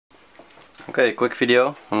Okay, quick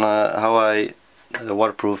video on how I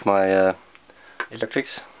waterproof my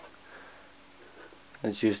electrics.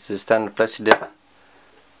 Let's use the standard Plasti dip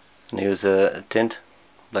and use a tint,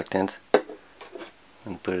 black tint,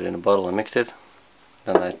 and put it in a bottle and mix it.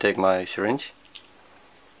 Then I take my syringe.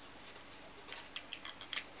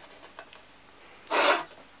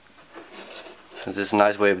 This is a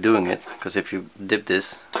nice way of doing it, because if you dip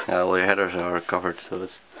this, all your headers are covered, so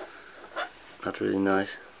it's not really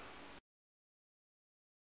nice.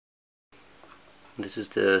 This is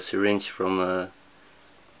the syringe from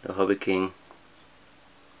the Hobby King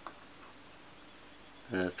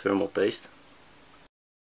thermal paste.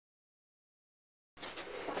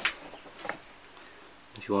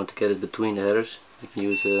 If you want to get it between the headers, you can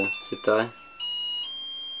use a zip tie.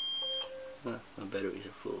 My batteries are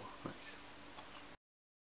full. Nice.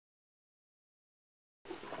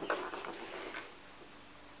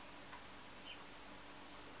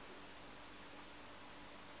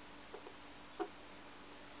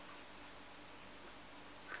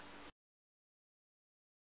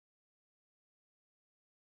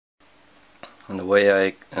 And the way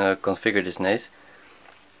I configure this nace,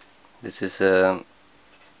 this is for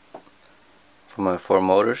my 4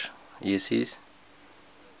 motors, ESCs,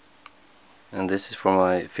 and this is for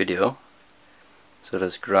my video, so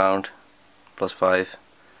that's ground +5,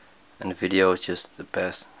 and the video is just the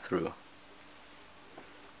pass through.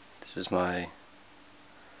 This is my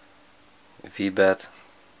V-bat,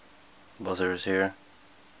 buzzer is here.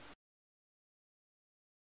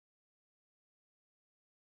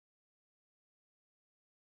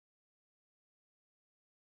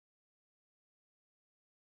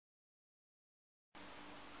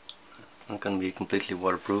 It's not going to be completely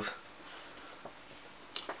waterproof.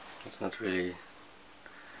 It's not really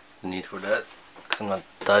the need for that, because I'm not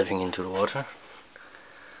diving into the water.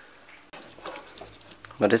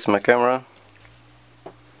 But this is my camera.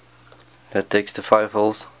 It takes the 5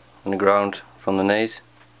 volts on the ground from the nace,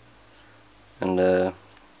 and the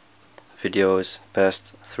video is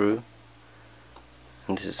passed through.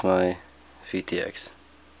 And this is my VTX.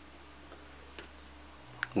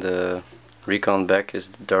 The Recon back is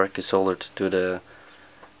directly soldered to the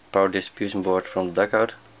power distribution board from the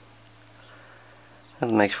blackout. That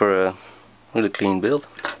makes for a really clean build.